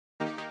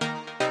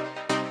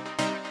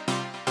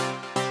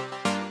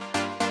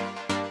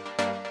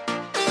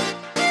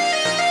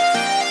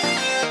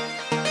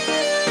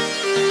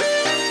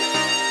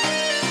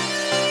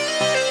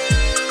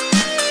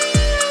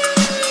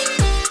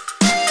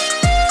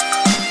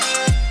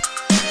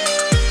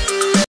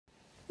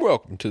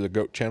welcome to the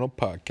Goat Channel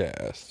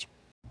Podcast.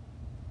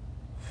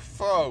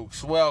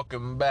 Folks,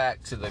 welcome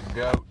back to the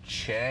Goat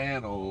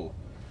Channel.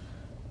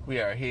 We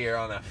are here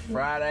on a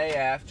Friday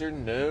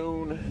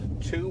afternoon,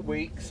 2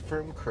 weeks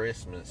from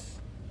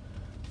Christmas.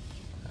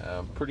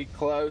 Pretty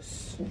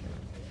close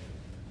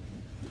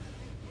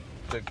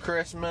to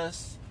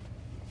Christmas,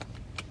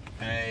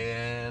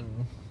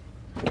 and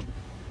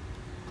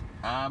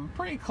I'm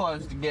pretty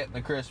close to getting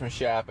the Christmas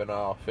shopping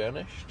all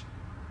finished.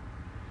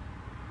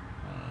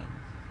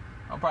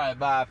 I'll probably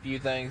buy a few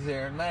things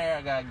here and there.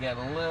 I gotta get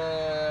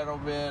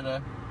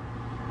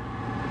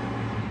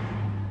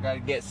gotta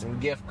get some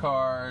gift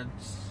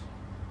cards,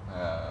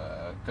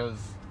 because,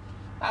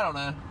 I don't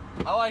know,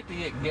 I like to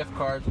get gift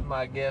cards with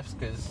my gifts,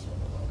 because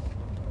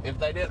if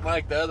they didn't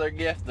like the other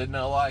gift, then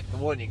they'll like the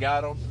one you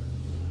got them.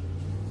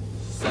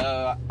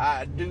 So,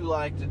 I do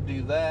like to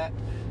do that.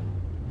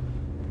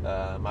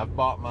 I've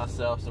bought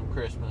myself some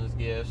Christmas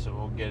gifts, and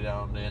we'll get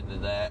on into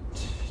that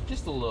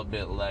just a little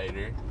bit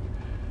later.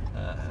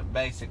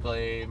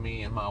 Basically,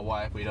 me and my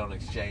wife, we don't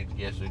exchange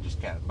gifts, we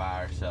just kind of buy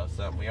ourselves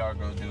something. We are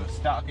going to do a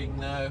stocking,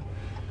 though.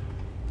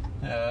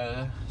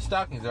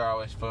 Stockings are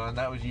always fun.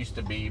 That used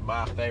to be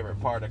my favorite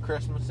part of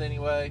Christmas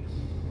anyway.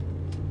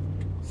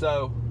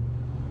 So,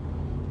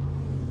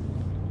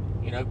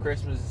 you know,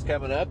 Christmas is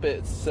coming up.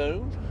 It's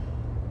soon.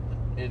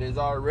 It is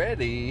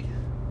already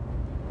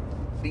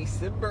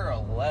December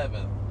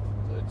 11th.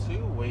 So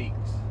 2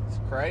 weeks. It's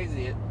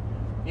crazy.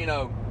 You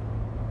know,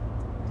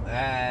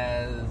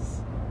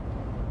 as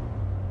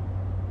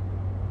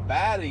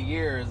bad a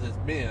year as it's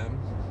been,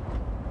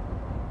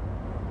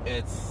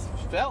 it's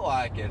felt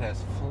like it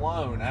has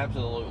flown,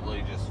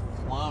 absolutely just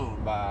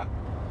flown by.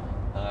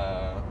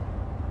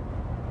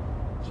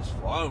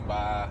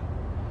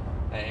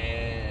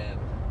 And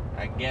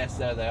I guess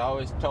they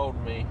always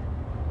told me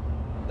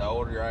the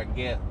older I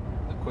get,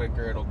 the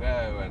quicker it'll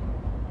go, and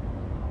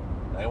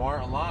they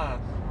weren't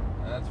lying,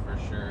 that's for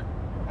sure.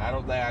 I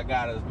don't think I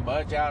got as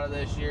much out of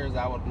this year as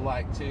I would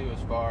like to,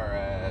 as far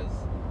as,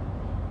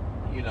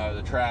 you know,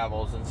 the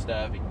travels and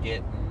stuff and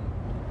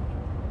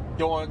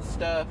doing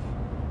stuff.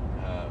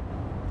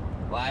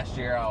 Last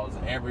year I was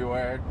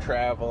everywhere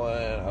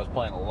traveling. I was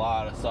playing a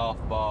lot of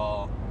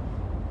softball,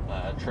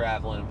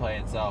 traveling and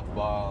playing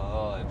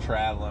softball, and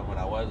traveling when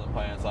I wasn't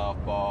playing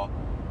softball.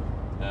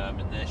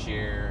 And this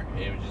year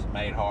it was just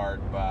made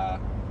hard by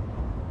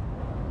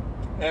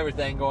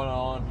everything going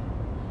on.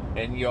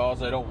 And you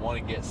also don't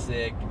want to get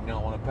sick. You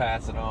don't want to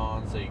pass it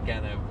on, so you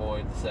kind of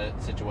avoid the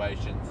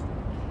situations.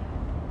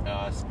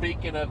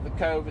 Speaking of the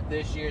COVID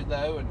this year,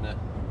 though, and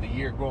the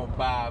year going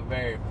by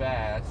very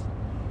fast,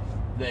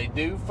 they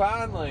do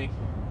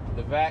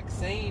the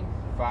vaccine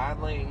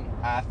finally,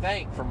 I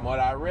think, from what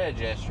I read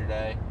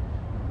yesterday,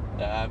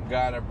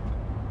 got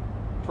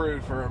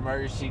approved for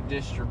emergency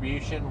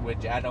distribution,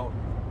 which I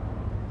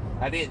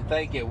didn't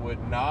think it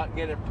would not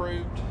get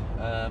approved.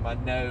 I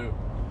know,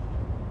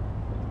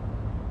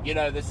 you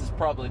know, this is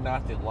probably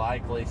not the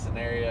likely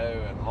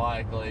scenario and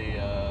likely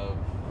of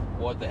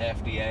what the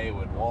FDA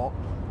would want.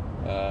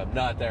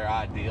 Not their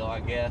ideal,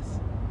 I guess.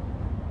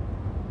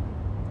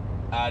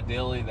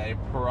 Ideally, they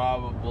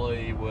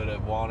probably would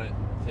have wanted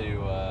to,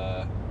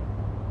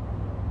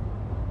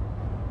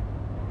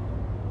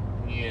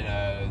 you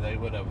know, they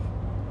would have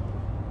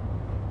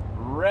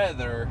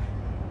rather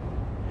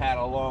had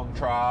a long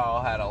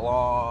trial,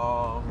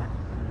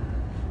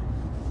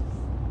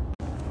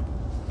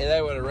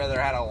 they would have rather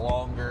had a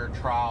longer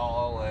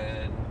trial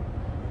and,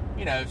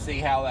 you know, see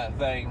how that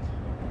thing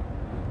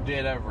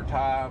did over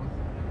time.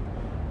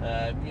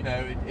 You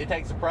know, it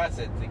takes a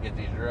process to get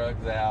these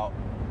drugs out,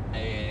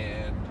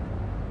 and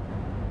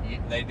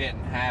they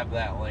didn't have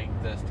that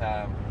length this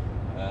time,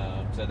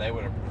 so they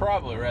would have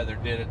probably rather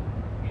did it,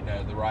 you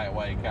know, the right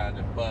way, kind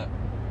of. But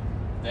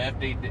the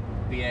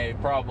FDA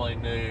probably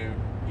knew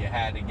you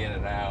had to get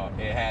it out.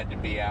 It had to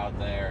be out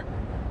there,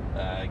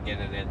 get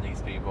it in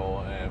these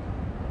people. And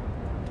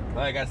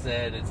like I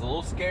said, it's a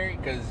little scary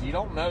because you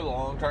don't know the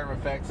long-term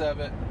effects of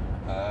it.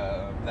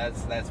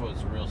 That's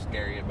what's real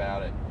scary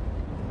about it,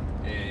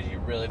 is you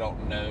really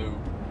don't know.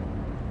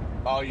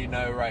 All you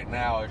know right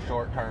now is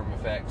short-term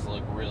effects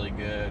look really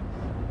good,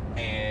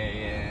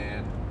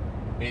 and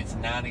it's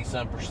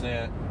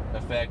 90-some%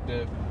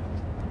 effective.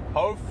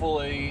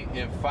 Hopefully,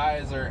 if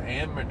Pfizer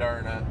and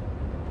Moderna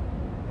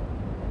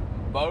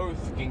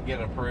both can get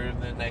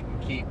approved, then they can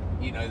keep,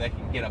 you know, they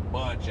can get a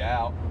bunch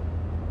out.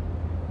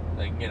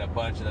 They can get a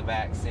bunch of the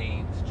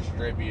vaccines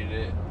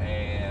distributed,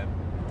 and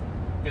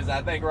because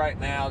I think right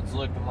now it's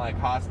looking like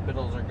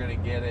hospitals are going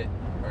to get it,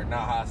 or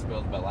not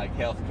hospitals, but like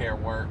healthcare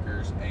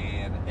workers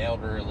and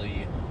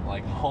elderly,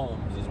 like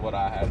homes, is what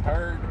I had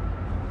heard,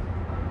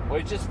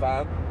 which is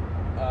fine.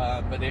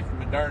 But if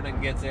Moderna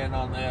gets in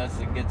on this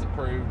and gets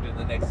approved in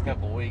the next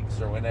couple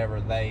weeks or whenever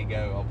they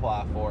go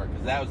apply for it,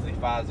 because that was the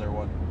Pfizer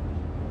one.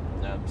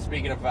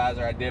 Speaking of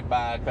Pfizer, I did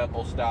buy a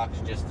couple stocks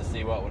just to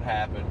see what would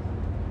happen.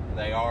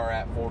 They are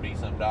at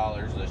 $40-some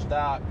a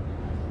stock.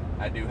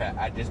 I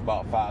just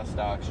bought 5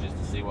 stocks just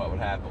to see what would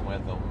happen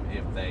with them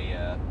if they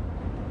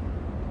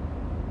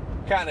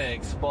kind of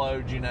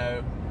explode, you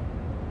know.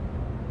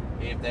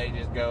 if they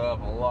just go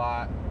up a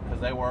lot, because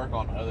they work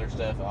on other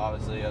stuff,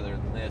 obviously, other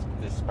than this,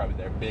 but this is probably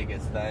their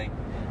biggest thing.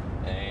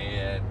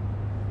 And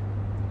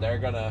they're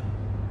gonna,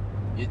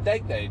 you'd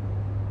think their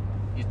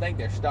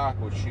stock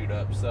would shoot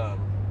up some.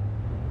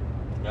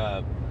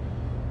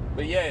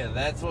 But yeah,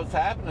 that's what's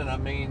happening. I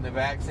mean, the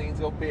vaccine's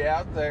gonna be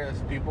out there.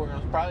 So people are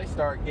gonna probably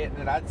start getting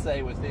it. I'd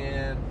say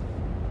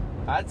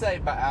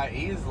by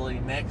easily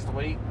next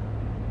week,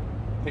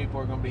 people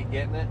are gonna be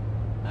getting it.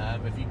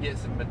 If you get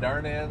some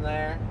Moderna in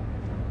there,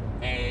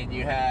 and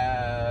you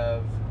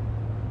have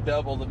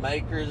double the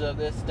makers of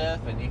this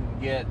stuff, and you can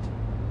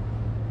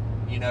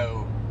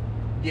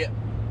get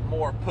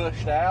more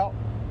pushed out,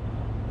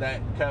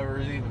 that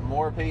covers even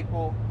more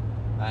people,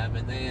 and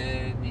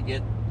then you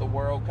get the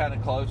world kind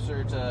of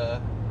closer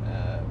to,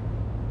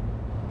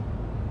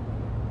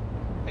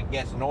 I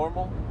guess,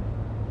 normal.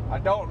 I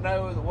don't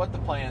know what the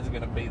plan's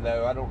going to be,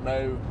 though. I don't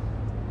know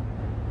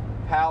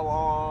how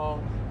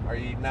long are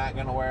you not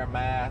going to wear a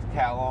mask.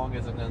 How long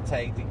is it going to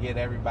take to get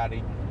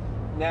everybody?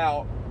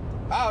 Now,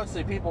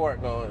 obviously, people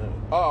aren't going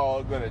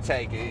to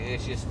take it.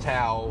 It's just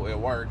how it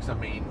works. I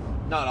mean,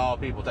 not all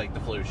people take the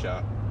flu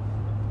shot.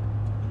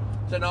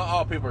 So not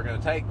all people are going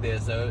to take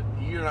this, so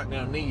you're not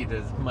going to need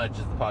as much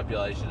as the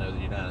population of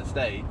the United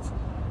States.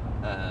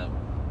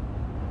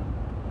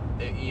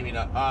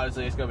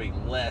 Obviously it's going to be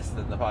less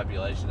than the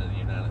population of the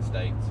United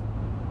States.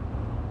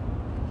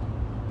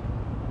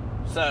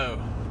 So,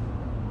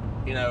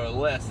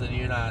 less than the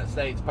United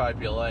States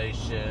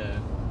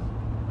population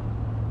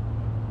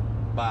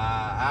by,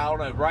 I don't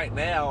know, right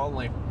now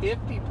only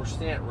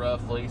 50%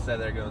 roughly say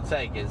they're going to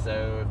take it.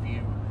 So if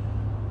you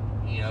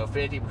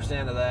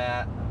 50% of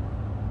that,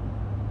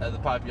 of the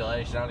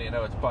population, I don't even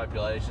know what the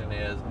population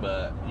is,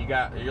 but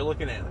you're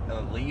looking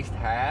at least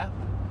half.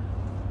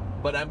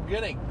 But I'm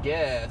gonna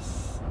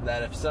guess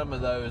that if some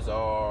of those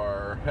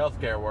are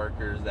healthcare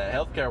workers, that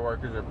healthcare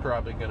workers are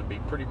probably going to be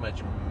pretty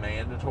much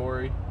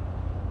mandatory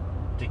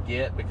to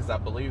get, because I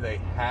believe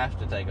they have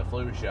to take a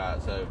flu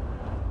shot. So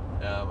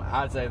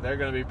I'd say they're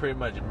going to be pretty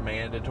much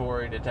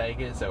mandatory to take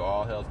it. So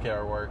all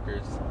healthcare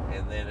workers,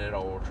 and then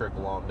it'll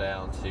trickle on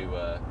down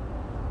to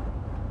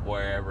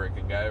wherever it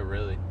can go,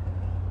 really.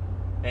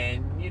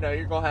 And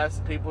you're gonna have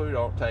some people who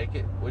don't take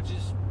it, which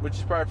is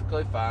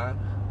perfectly fine.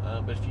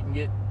 But if you can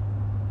get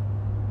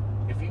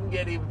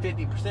even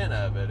 50%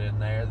 of it in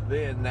there,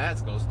 then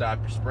that's gonna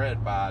stop your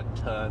spread by a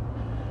ton.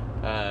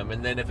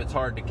 And then if it's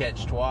hard to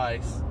catch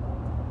twice,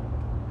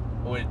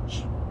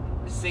 which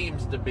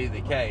seems to be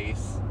the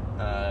case,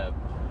 I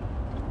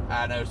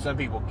know some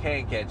people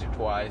can catch it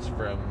twice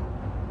from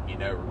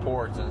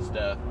reports and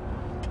stuff.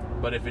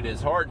 But if it is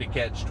hard to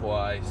catch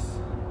twice,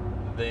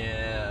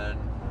 then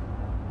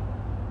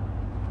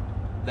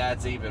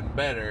that's even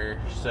better.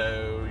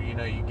 So, you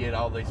get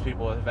all these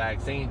people with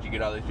vaccines, you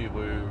get all these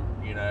people who,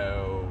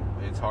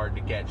 it's hard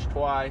to catch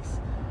twice,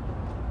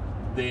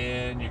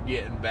 then you're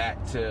getting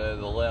back to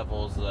the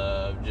levels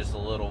of just a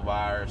little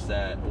virus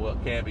that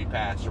can be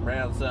passed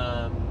around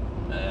some,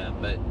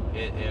 but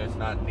it's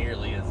not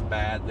nearly as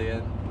bad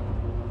then.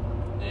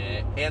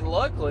 And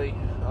luckily,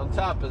 on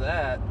top of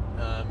that,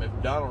 if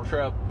Donald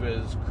Trump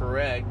is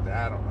correct,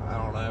 I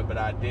don't know, but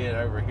I did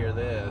overhear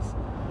this,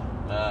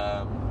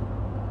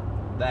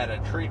 that a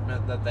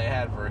treatment that they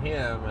had for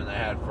him and they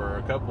had for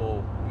a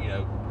couple,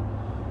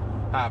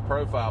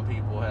 high-profile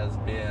people has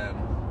been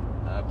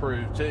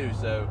approved too.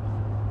 So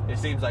it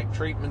seems like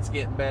treatment's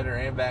getting better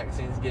and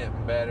vaccines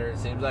getting better. It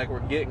seems like we're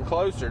getting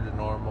closer to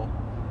normal.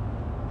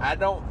 I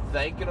don't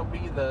think it'll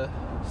be the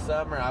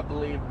summer. I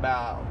believe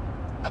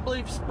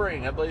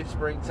spring. I believe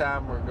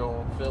springtime we're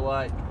going to feel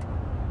like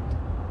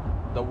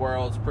the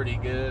world's pretty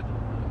good.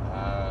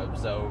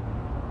 So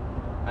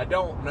I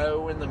don't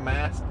know when the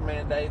mask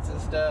mandates and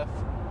stuff,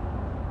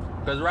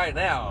 because right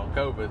now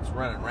COVID's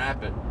running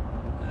rapid.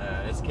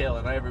 It's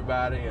killing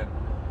everybody, and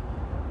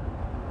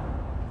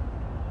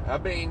I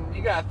mean,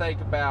 you gotta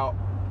think about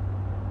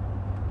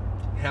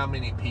how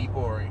many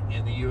people are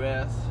in the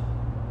U.S.,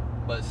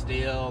 but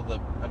still,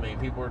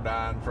 people are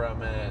dying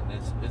from it, and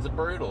it's a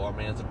brutal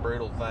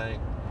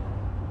thing,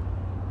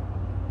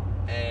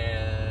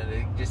 and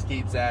it just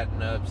keeps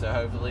adding up. So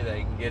hopefully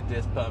they can get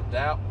this pumped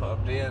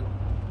in,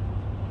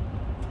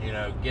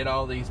 get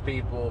all these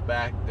people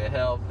back to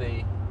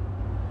healthy,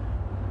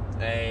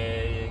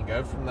 and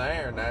go from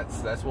there. And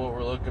that's what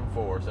we're looking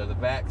for. So the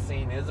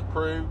vaccine is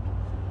approved.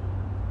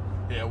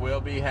 It will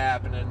be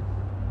happening,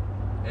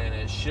 and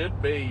it should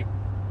be.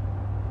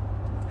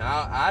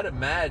 I'd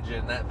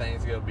imagine that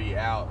thing's going to be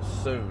out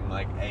soon,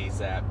 like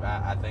ASAP.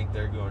 I think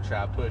they're going to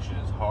try to push it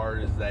as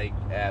hard as they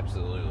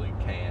absolutely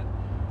can,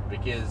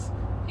 because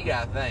you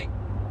got to think.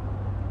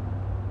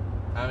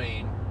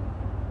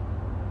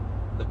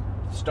 The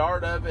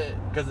start of it,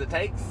 because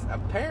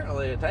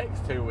apparently it takes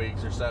 2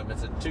 weeks or something.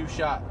 It's a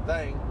 2-shot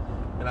thing,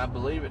 and I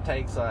believe it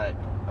takes like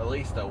at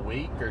least a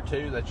week or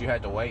two that you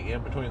had to wait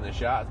in between the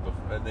shots,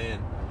 and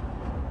then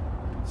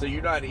so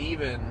you're not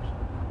even,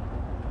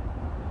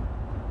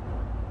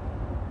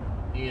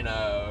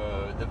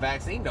 the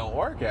vaccine don't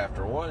work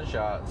after one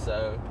shot.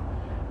 So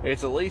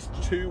it's at least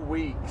 2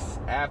 weeks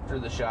after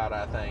the shot,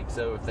 I think.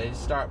 So if they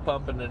start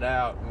pumping it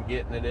out and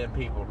getting it in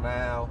people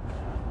now,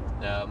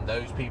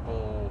 those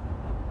people,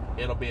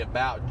 it'll be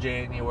about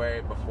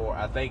January before,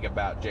 I think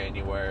about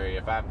January,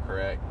 if I'm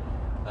correct,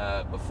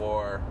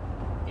 before,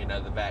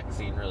 the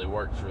vaccine really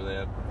works for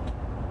them.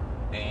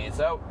 And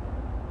so,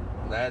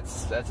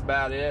 that's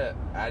about it.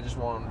 I just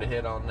wanted to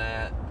hit on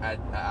that.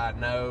 I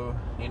know,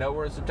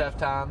 we're in some tough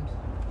times,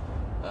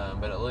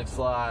 but it looks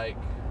like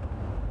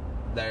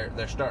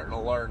they're starting to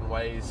learn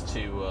ways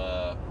to,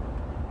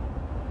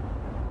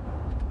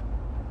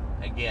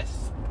 I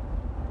guess,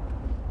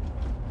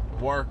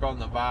 work on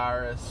the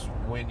virus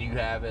when you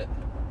have it,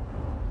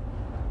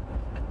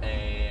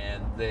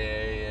 and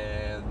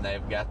then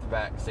they've got the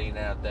vaccine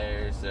out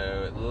there,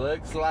 so it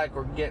looks like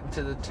we're getting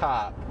to the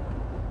top,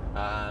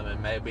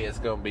 and maybe it's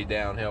going to be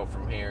downhill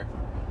from here.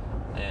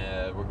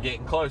 We're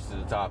getting close to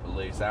the top, at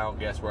least. I don't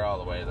guess we're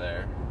all the way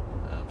there.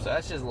 So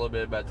that's just a little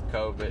bit about the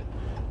COVID,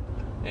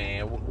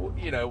 and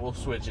we'll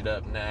switch it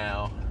up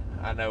now.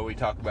 I know we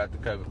talk about the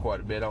COVID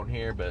quite a bit on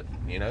here, but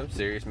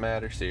serious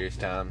matters, serious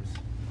times.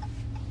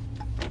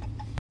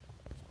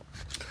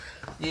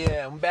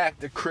 Yeah, I'm back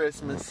to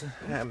Christmas.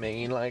 I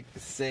mean, like I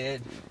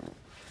said,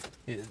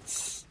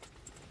 it's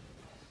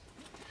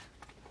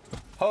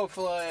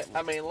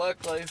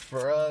luckily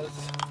for us,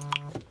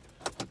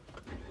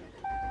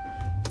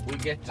 we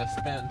get to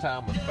spend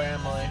time with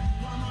family,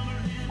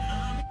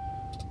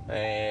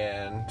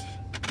 and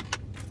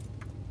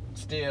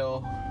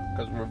still,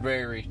 because we're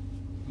very,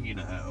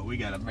 we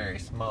got a very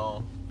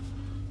small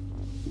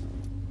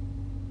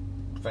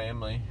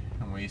family,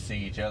 and we see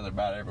each other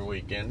about every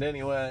weekend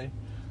anyway.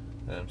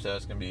 So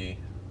it's gonna be,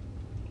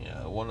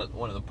 one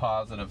of the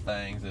positive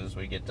things is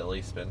we get to at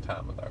least spend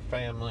time with our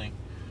family,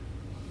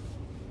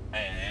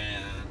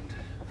 and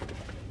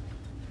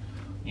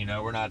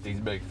we're not these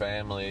big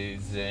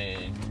families,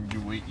 and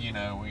we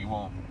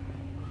won't,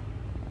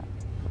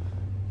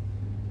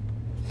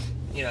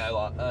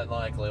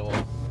 unlikely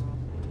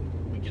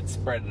we can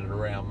spread it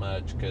around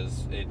much,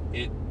 because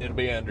it'll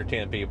be under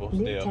 10 people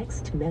still. New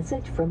text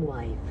message from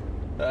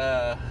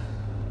wife.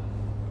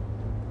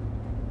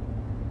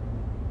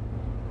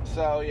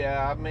 So,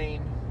 yeah, I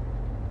mean,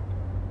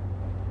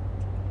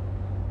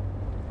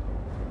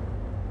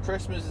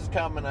 Christmas is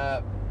coming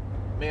up.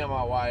 Me and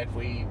my wife,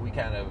 we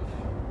kind of,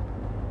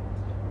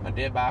 I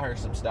did buy her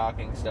some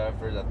stocking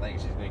stuffers. I think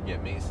she's going to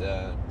get me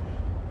some.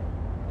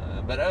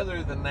 But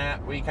other than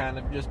that, we kind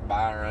of just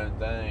buy our own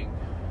thing,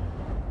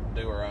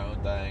 do our own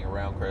thing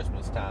around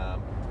Christmas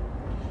time.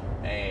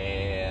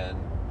 And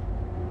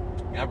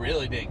I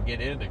really didn't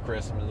get into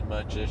Christmas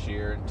much this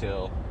year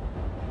until,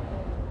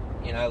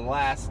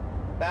 last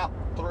about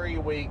 3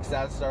 weeks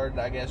I started,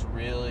 I guess,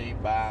 really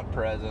buying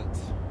presents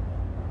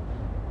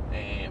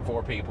and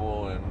for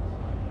people. And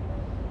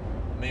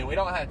I mean, we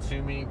don't have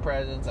too many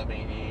presents. I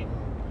mean,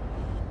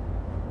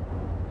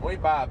 we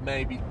buy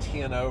maybe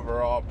 10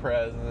 overall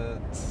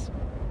presents,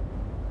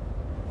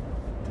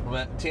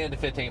 10 to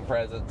 15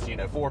 presents,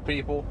 for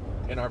people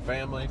in our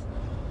families.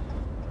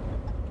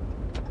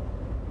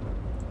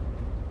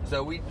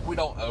 So we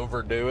don't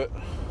overdo it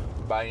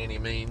by any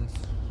means.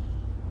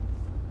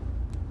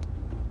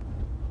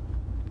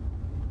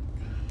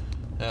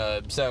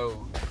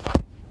 So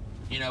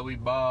we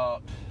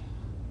bought.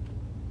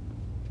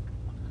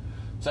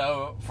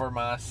 So for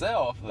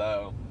myself,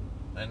 though,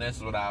 and this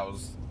is what I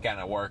was kind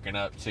of working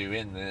up to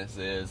in this,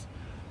 is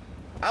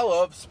I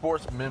love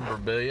sports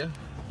memorabilia.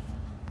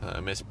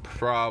 It's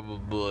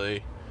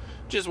probably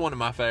just one of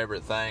my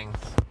favorite things,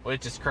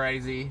 which is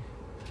crazy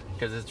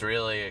because it's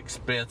really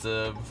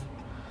expensive.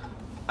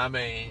 I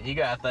mean, you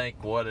gotta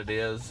think what it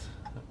is.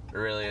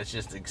 Really, it's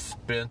just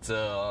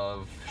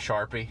expensive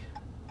Sharpie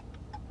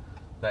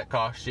that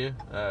costs you.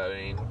 I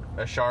mean,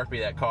 a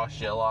Sharpie that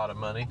costs you a lot of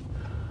money.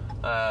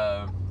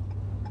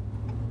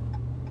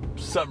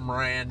 Some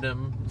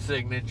random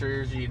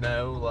signatures,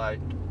 like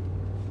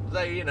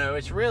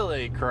it's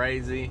really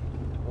crazy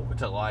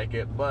to like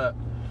it, but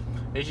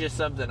it's just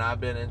something I've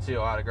been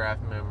into,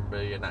 autographed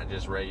memorabilia, not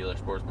just regular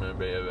sports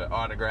memorabilia, but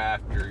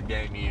autographed or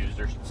game used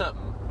or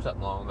something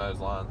along those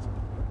lines.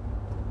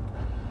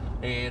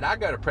 And I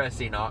go to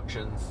press-scene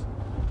auctions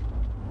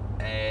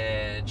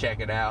and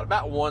check it out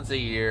about once a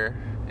year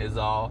is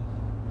all.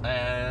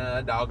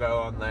 And I'll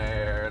go on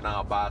there and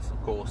I'll buy some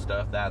cool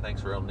stuff that I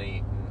think's real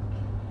neat.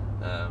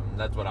 And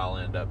that's what I'll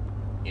end up,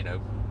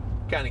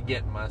 kind of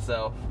getting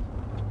myself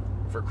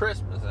for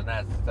Christmas. And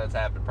that's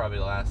happened probably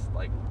the last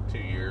 2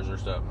 years or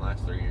something,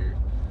 last 3 years.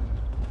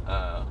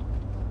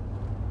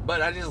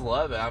 But I just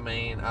love it. I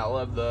mean, I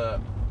love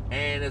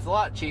and it's a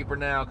lot cheaper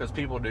now because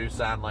people do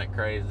sign like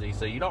crazy,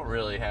 so you don't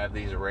really have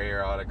these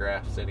rare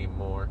autographs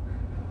anymore.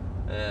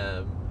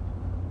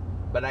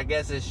 But I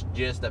guess it's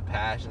just a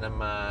passion of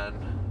mine,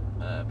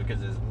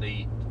 because it's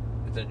neat,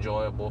 it's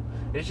enjoyable.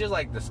 It's just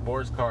like the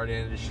sports card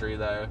industry,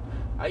 though.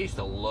 I used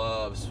to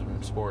love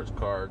some sports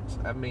cards.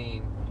 I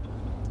mean,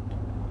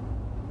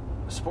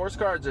 sports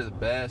cards are the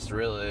best,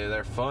 really.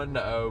 They're fun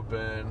to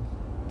open.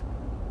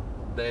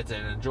 It's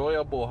an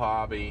enjoyable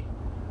hobby.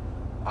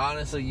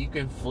 honestly, you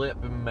can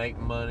flip and make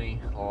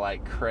money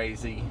like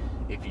crazy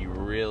if you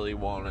really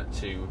wanted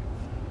to.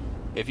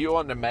 If you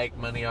wanted to make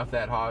money off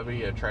that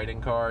hobby of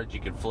trading cards, you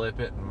can flip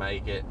it and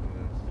make it.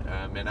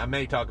 And I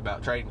may talk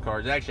about trading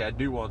cards. Actually, I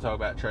do want to talk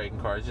about trading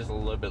cards just a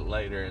little bit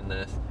later in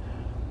this.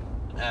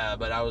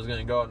 But I was going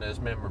to go into this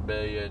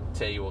memorabilia and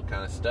tell you what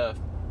kind of stuff.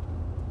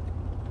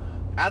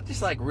 I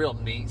just like real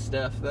neat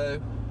stuff, though.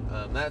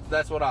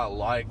 That's what I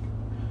like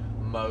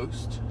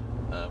most.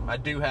 I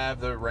do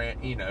have the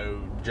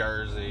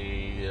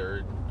jersey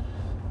or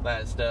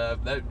that stuff.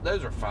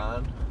 Those are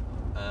fine.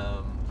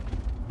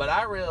 But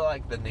I really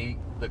like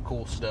the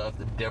cool stuff,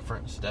 the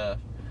different stuff.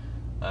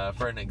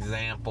 For an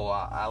example,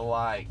 I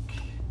like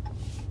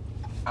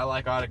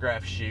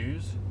autographed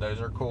shoes.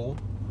 Those are cool.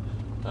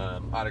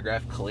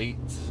 Autographed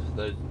cleats.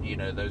 Those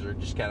are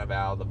just kind of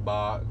out of the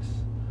box.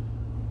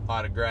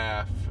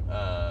 Autographed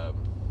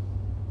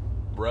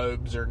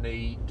robes are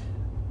neat.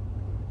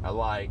 I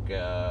like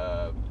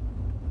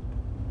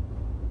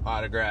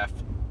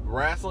autographed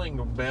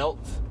wrestling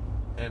belts,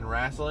 and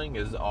wrestling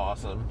is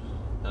awesome.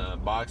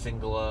 Boxing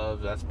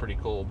gloves, that's pretty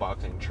cool.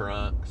 Boxing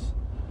trunks.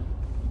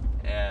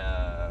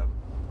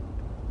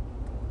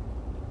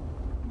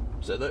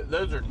 So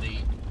those are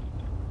neat.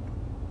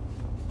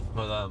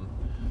 But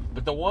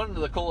one of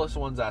the coolest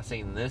ones I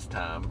seen this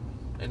time,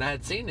 and I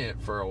had seen it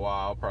for a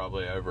while,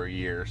 probably over a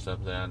year or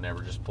something. I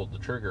never just pulled the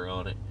trigger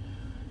on it.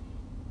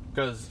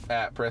 Because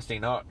at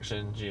Pristine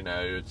Auctions,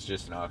 it's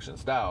just an auction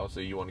style, so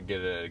you want to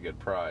get it at a good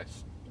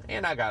price.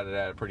 And I got it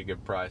at a pretty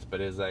good price,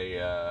 but it's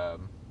a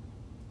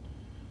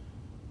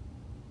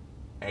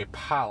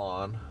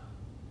pylon,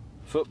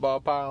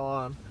 football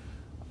pylon,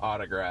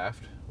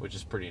 autographed, which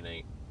is pretty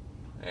neat.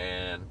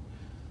 And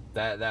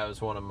that was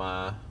one of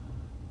my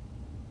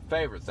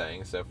favorite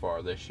things so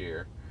far this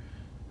year.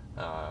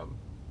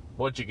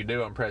 What you can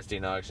do on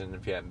Pristine Auction,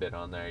 if you haven't been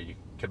on there, you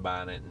can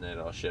combine it and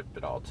it'll ship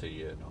it all to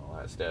you and all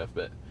that stuff.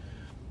 But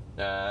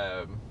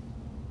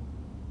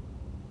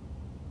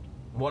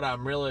what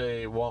I'm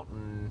really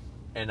wanting,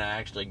 and I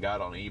actually got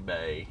on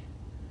eBay,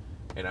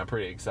 and I'm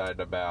pretty excited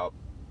about,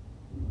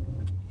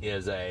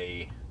 is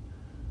a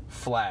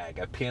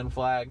pin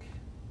flag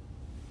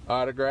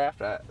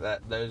autographed.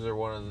 Those are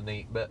one of the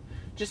neat, but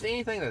just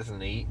anything that's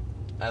neat,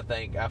 I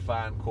think I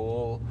find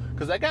cool,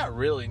 because they got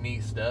really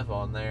neat stuff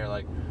on there.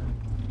 Like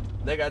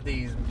they got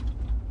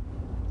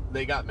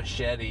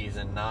machetes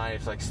and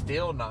knives, like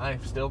steel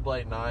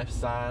blade knives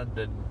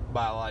signed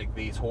by like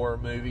these horror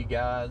movie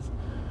guys.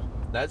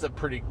 That's a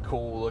pretty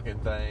cool looking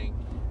thing.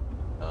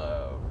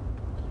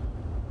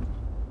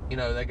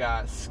 They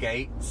got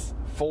skates,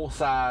 full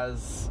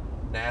size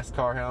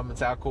NASCAR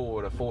helmets. How cool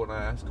would a full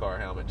NASCAR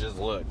helmet just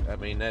look? I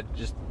mean,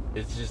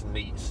 it's just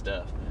neat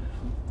stuff.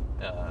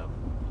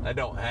 I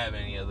don't have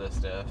any of this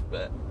stuff,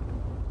 but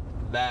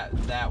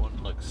that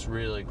one looks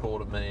really cool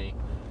to me.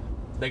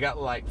 They got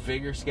like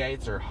figure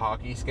skates or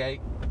hockey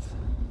skates,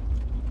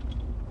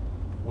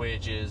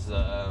 which is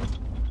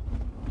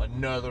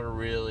another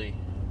really,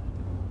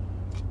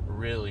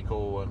 really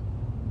cool one.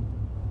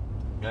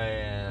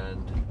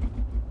 And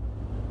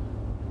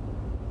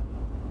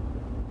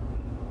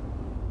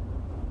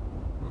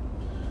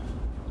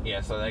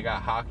yeah, so they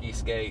got hockey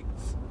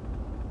skates,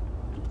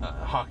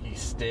 hockey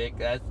stick.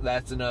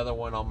 That's another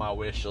one on my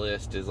wish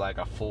list, is like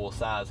a full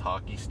size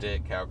hockey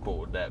stick. How cool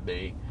would that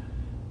be?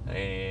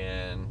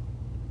 And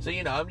so,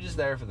 I'm just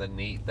there for the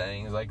neat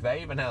things. Like,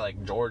 they even had,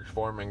 like, George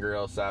Foreman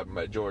grills, something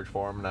about George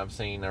Foreman I've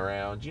seen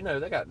around.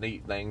 They got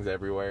neat things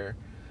everywhere.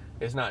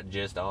 It's not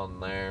just on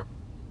there.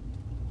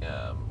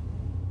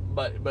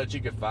 But you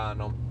can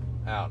find them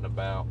out and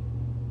about.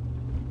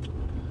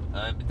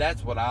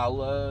 That's what I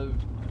love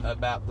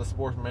about the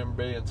sports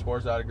memorabilia and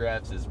sports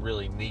autographs, is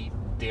really neat,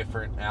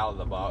 different,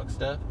 out-of-the-box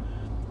stuff.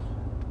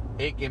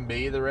 It can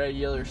be the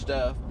regular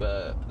stuff,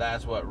 but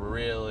that's what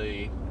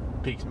really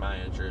piques my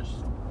interest.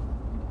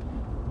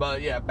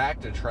 But yeah,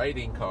 back to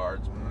trading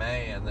cards.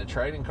 Man, the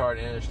trading card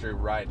industry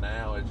right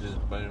now is just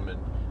booming.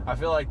 I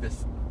feel like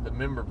the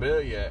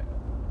memorabilia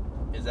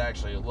is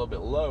actually a little bit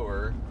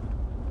lower,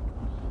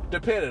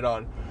 depending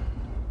on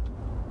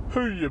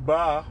who you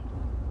buy.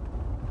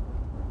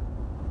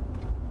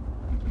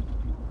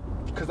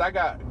 Because I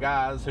got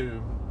guys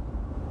who,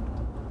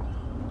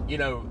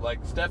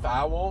 like stuff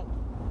I want,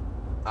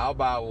 I'll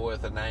buy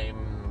with a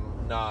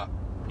name, not,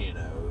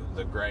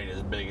 the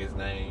greatest, biggest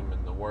name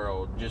in the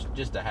world,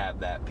 just to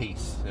have that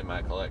piece in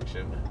my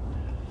collection.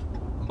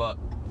 But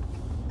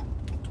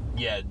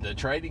yeah, the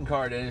trading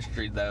card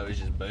industry though is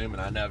just booming.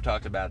 I know I've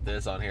talked about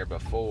this on here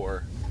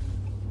before,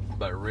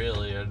 but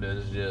really it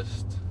is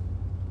just,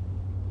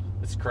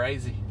 it's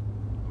crazy.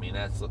 I mean,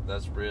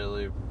 that's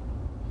really,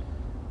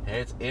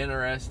 it's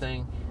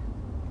interesting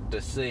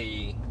to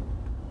see.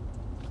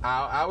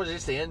 I was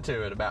just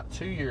into it about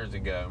 2 years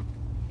ago.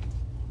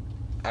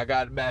 I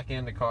got back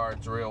into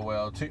cards real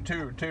well 2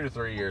 to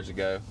 3 years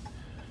ago,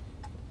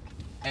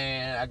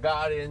 and I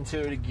got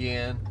into it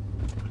again,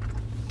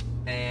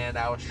 and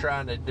I was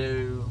trying to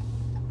do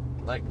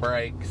like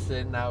breaks,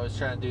 and I was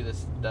trying to do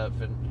this stuff,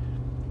 and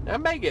I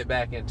may get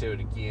back into it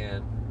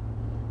again,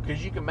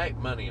 because you can make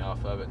money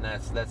off of it, and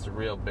that's the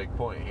real big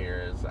point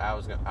here. Is I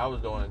was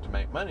doing it to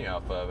make money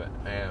off of it,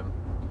 and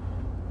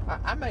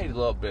I made a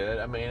little bit.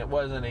 I mean, it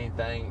wasn't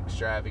anything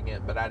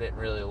extravagant, but I didn't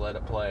really let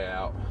it play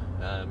out.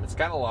 It's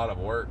kind of a lot of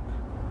work,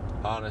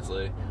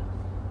 honestly,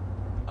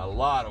 a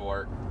lot of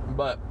work.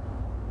 But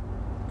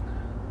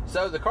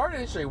so the card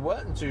industry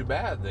wasn't too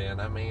bad then.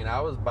 I mean,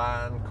 I was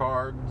buying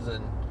cards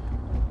and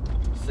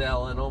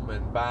selling them,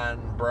 and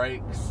buying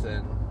brakes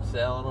and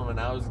selling them, and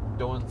I was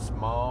doing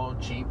small,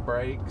 cheap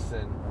brakes,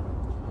 and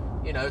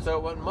so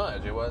it wasn't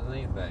much. It wasn't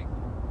anything.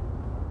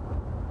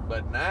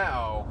 But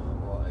now,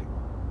 like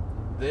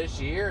this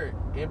year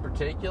in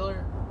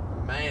particular,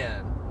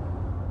 man,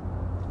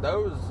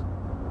 those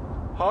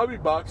hobby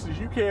boxes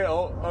you can't.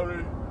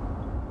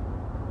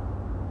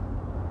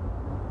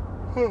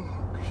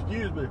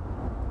 Excuse me.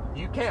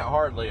 You can't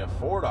hardly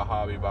afford a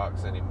hobby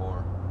box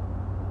anymore.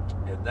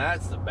 And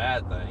that's the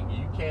bad thing.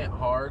 You can't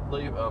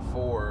hardly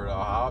afford a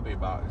hobby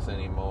box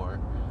anymore.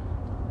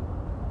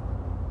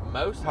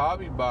 Most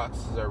hobby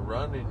boxes are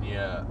running you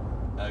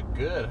a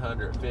good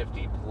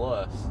 150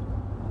 plus.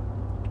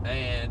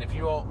 And if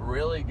you want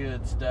really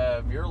good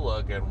stuff, you're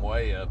looking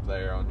way up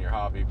there on your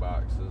hobby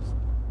boxes.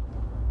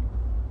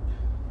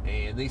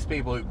 And these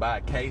people who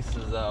buy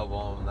cases of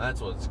them,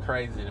 that's what's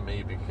crazy to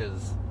me,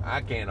 because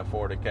I can't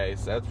afford a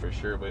case, that's for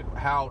sure. But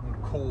how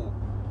cool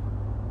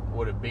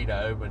would it be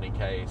to open a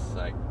case?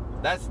 Like,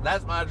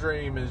 that's my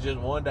dream, is just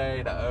one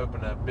day to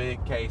open a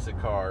big case of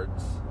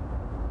cards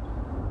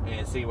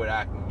and see what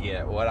I can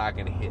get, what I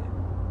can hit.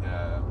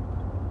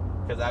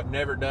 Because I've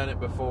never done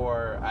it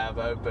before. I've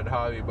opened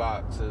hobby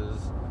boxes,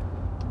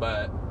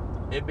 but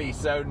it'd be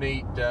so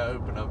neat to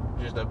open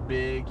just a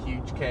big,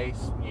 huge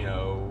case,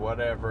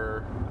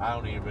 whatever. I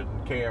don't even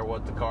care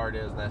what the card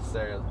is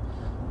necessarily.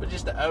 But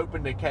just to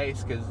open the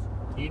case, because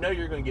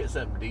you're going to get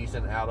something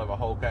decent out of a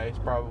whole case,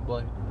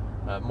 probably.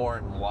 More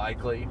than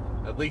likely.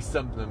 At least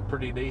something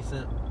pretty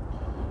decent.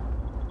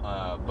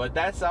 But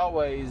that's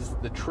always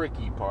the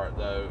tricky part,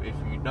 though. If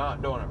you're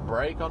not doing a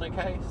break on a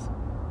case,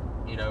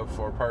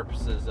 for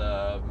purposes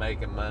of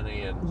making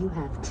money and... You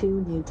have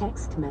 2 new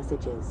text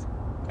messages.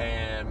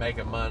 And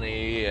making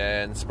money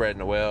and spreading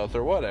the wealth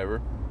or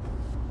whatever.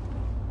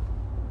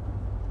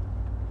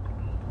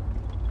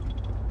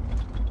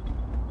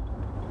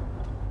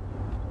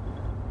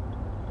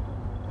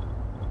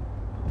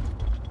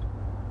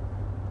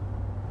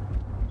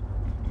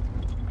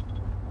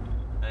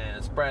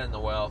 And spreading the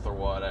wealth or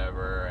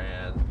whatever,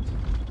 and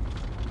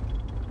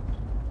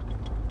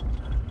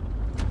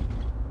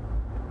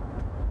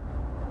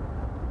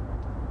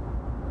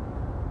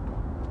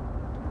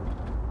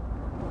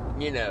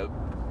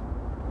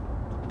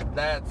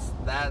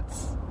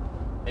that's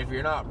if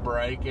you're not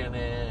breaking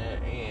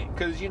it,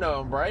 because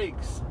in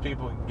breaks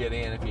people can get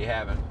in if you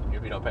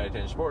don't pay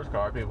attention to sports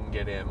card. People can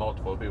get in,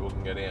 multiple people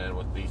can get in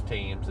with these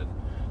teams, and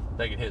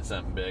they can hit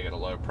something big at a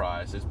low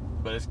price.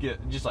 But it's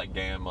just like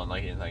gambling,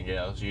 like anything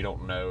else. You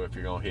don't know if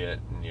you're gonna hit,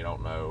 and you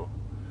don't know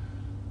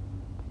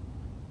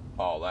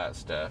all that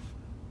stuff.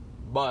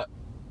 But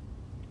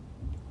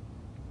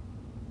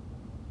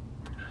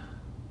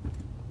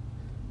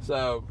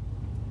so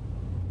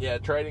yeah,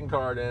 trading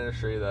card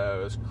industry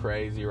though is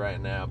crazy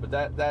right now. But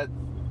that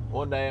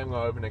one day I'm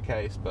gonna open a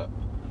case, but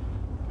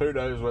who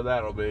knows what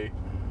that'll be.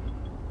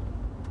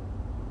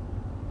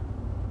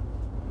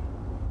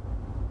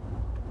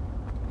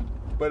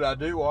 But I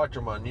do watch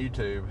them on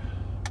YouTube,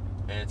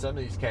 and some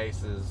of these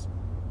cases,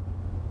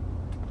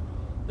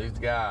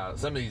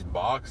 some of these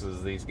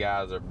boxes these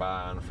guys are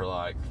buying for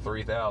like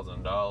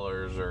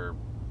 $3,000 or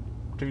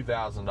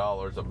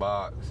 $2,000 a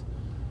box,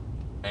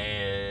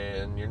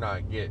 and you're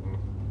not getting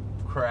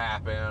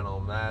crap in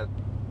them.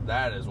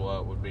 That is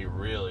what would be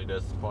really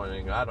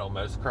disappointing. I'd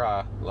almost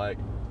cry. Like,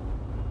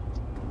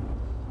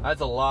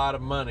 that's a lot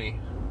of money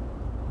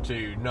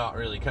to not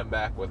really come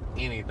back with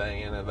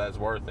anything in it that's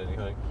worth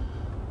anything.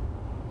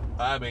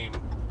 I mean,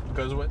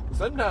 because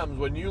sometimes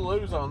when you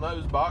lose on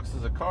those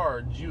boxes of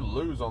cards, you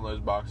lose on those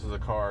boxes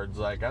of cards.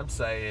 Like, I'm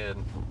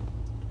saying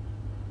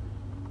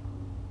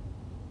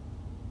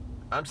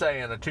a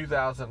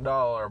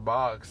 $2,000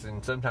 box,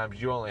 and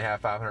sometimes you only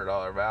have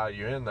 $500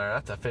 value in there.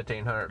 That's a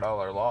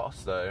 $1,500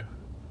 loss, though,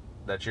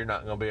 that you're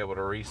not going to be able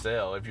to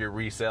resell if you're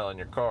reselling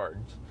your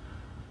cards.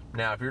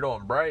 Now, if you're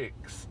doing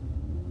breaks,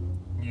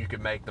 you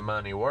can make the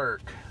money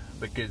work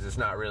because it's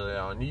not really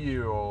on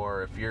you.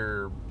 Or if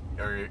you're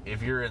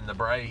in the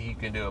break, you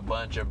can do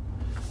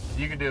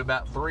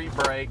about 3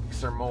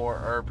 breaks or more,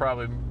 or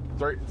probably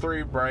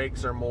three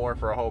breaks or more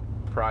for a whole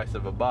price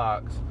of a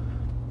box.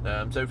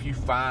 So if you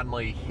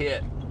finally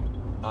hit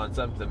on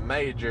something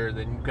major,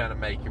 then you kind of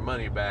make your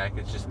money back.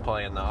 It's just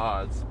playing the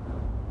odds.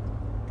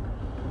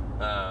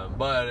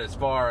 But as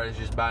far as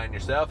just buying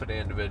yourself an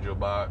individual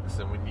box,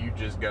 and when you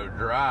just go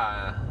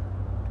dry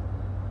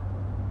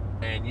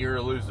and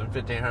you're losing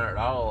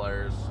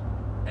 $1,500,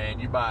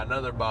 and you buy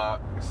another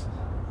box,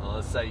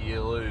 let's say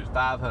you lose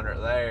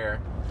 $500 there,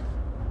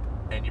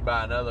 and you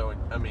buy another one,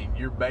 I mean,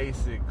 you're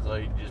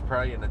basically just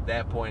praying at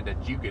that point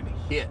that you can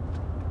hit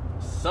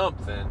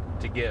something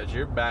to get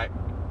your back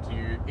to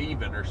you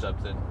even or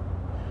something.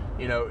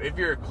 You know, if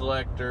you're a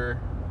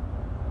collector,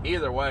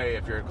 either way,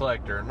 if you're a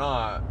collector or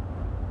not,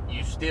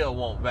 you still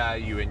want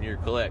value in your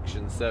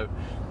collection. So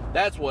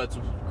that's what's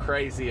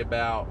crazy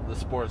about the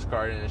sports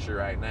card industry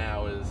right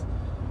now, is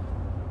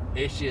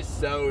it's just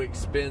so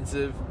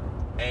expensive,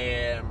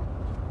 and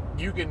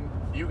you can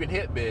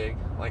hit big,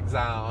 like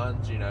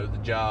Zion's, you know, the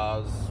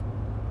Jaws.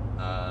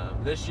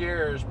 This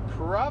year is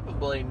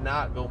probably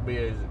not going to be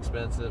as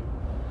expensive.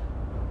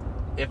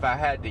 If I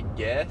had to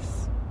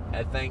guess,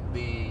 I think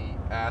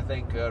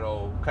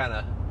it'll kind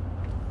of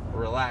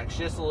relax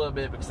just a little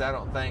bit, because I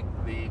don't think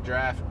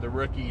the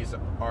rookies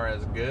are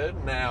as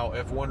good. Now,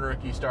 if one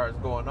rookie starts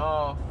going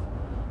off,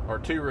 or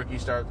two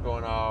rookies starts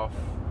going off,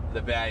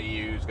 the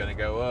value is going to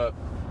go up.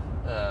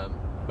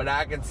 But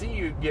I can see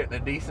you getting a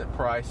decent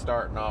price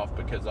starting off,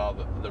 because all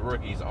the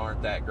rookies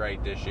aren't that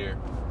great this year.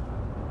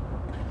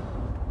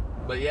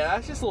 But yeah,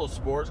 that's just a little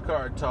sports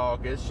card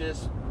talk.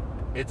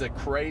 It's a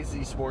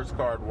crazy sports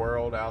card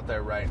world out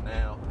there right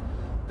now.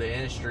 The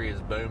industry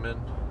is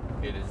booming.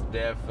 It is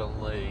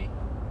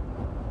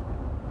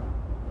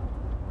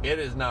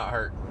not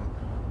hurting.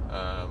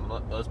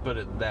 Let's put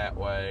it that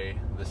way.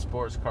 The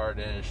sports card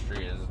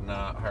industry is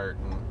not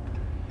hurting.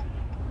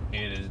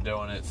 It is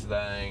doing its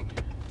thing.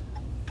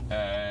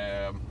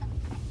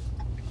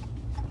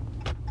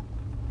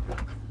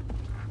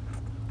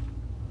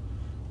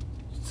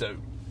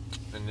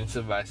 And then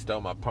somebody stole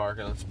my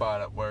parking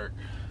spot at work.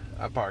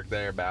 I park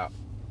there about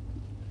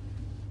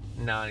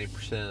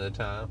 90% of the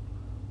time.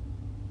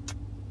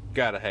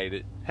 Gotta hate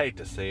it. Hate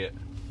to see it.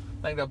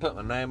 Think they'll put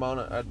my name on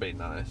it? That'd be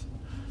nice.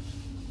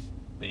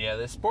 But yeah,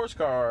 the sports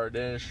card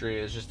industry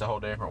is just a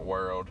whole different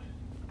world.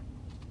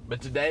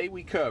 But today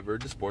we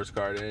covered the sports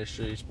card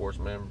industry, sports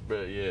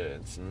memorabilia,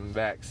 and some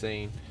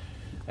vaccine.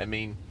 I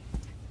mean,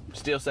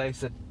 still stay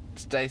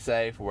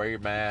safe, wear your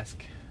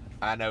mask.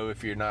 I know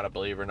if you're not a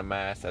believer in a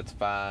mask, that's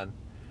fine.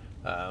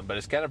 But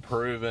it's kind of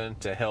proven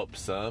to help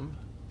some.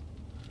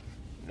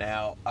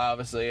 Now,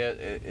 obviously,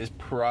 it's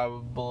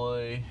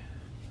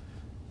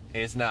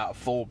not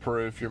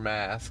foolproof, your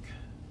mask.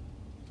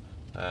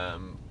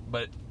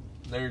 But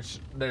there's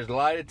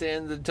light at the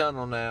end of the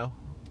tunnel now.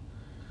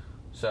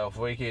 So if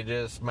we could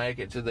just make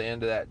it to the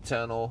end of that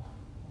tunnel,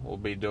 we'll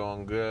be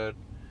doing good.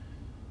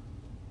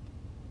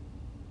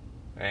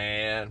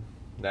 And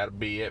that'll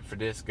be it for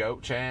this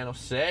GOAT channel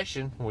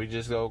session. We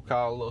just go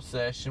call it a little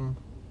session.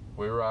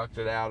 We rocked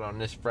it out on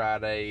this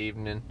Friday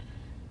evening.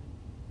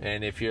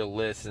 And if you're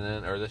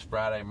listening, or this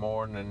Friday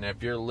morning,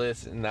 if you're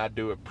listening, I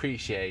do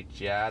appreciate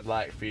you. I'd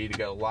like for you to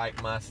go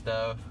like my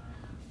stuff,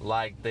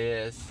 like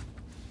this.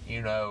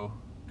 You know,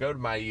 go to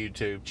my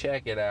YouTube,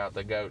 check it out,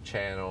 the GOAT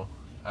channel.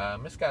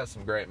 It's got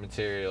some great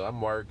material. I'm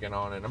working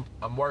on it.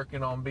 I'm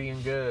working on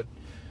being good.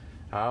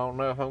 I don't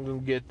know if I'm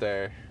going to get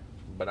there,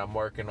 but I'm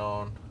working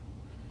on,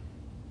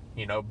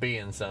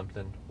 being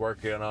something.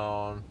 Working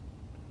on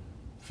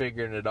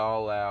figuring it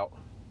all out.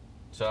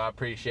 So I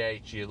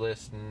appreciate you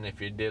listening,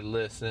 if you did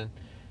listen,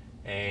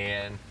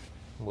 and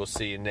we'll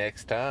see you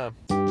next time.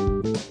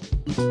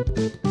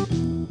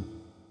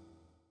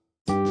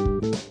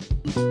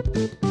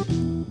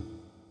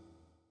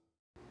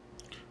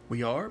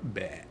 We are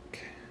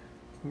back.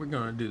 We're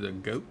going to do the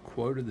GOAT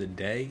quote of the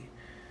day.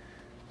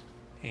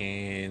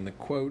 And the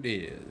quote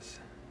is,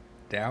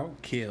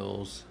 "Doubt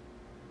kills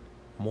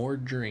more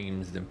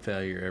dreams than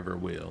failure ever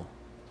will."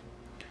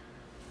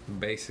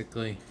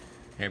 Basically,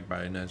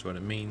 everybody knows what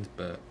it means,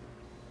 but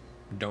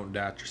don't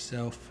doubt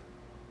yourself,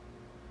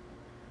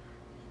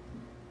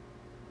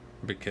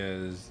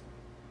 because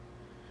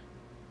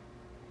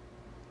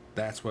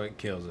that's what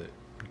kills it.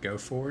 Go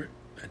for it,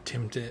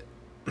 attempt it.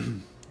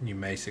 You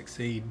may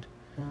succeed,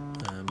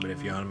 but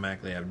if you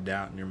automatically have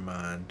doubt in your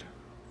mind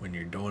when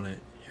you're doing it,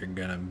 you're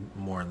gonna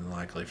more than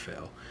likely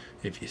fail.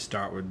 If you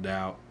start with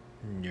doubt,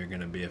 you're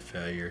gonna be a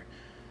failure.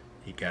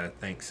 You gotta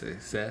think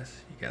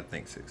success, you gotta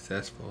think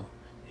successful,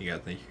 you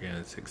gotta think you're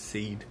gonna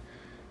succeed.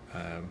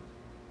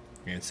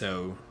 And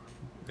so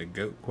the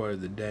GOAT quote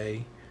of the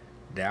day: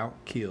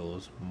 doubt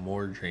kills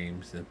more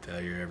dreams than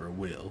failure ever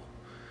will.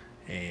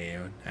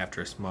 And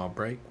after a small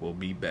break, we'll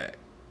be back.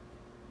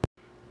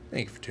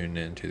 Thank you for tuning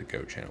in to the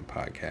GOAT Channel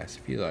podcast.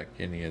 If you like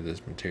any of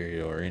this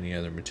material or any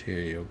other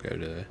material, go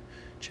to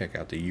check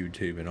out the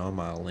YouTube and all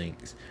my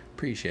links.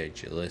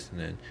 Appreciate you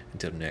listening.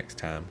 Until next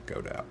time,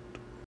 GOAT out.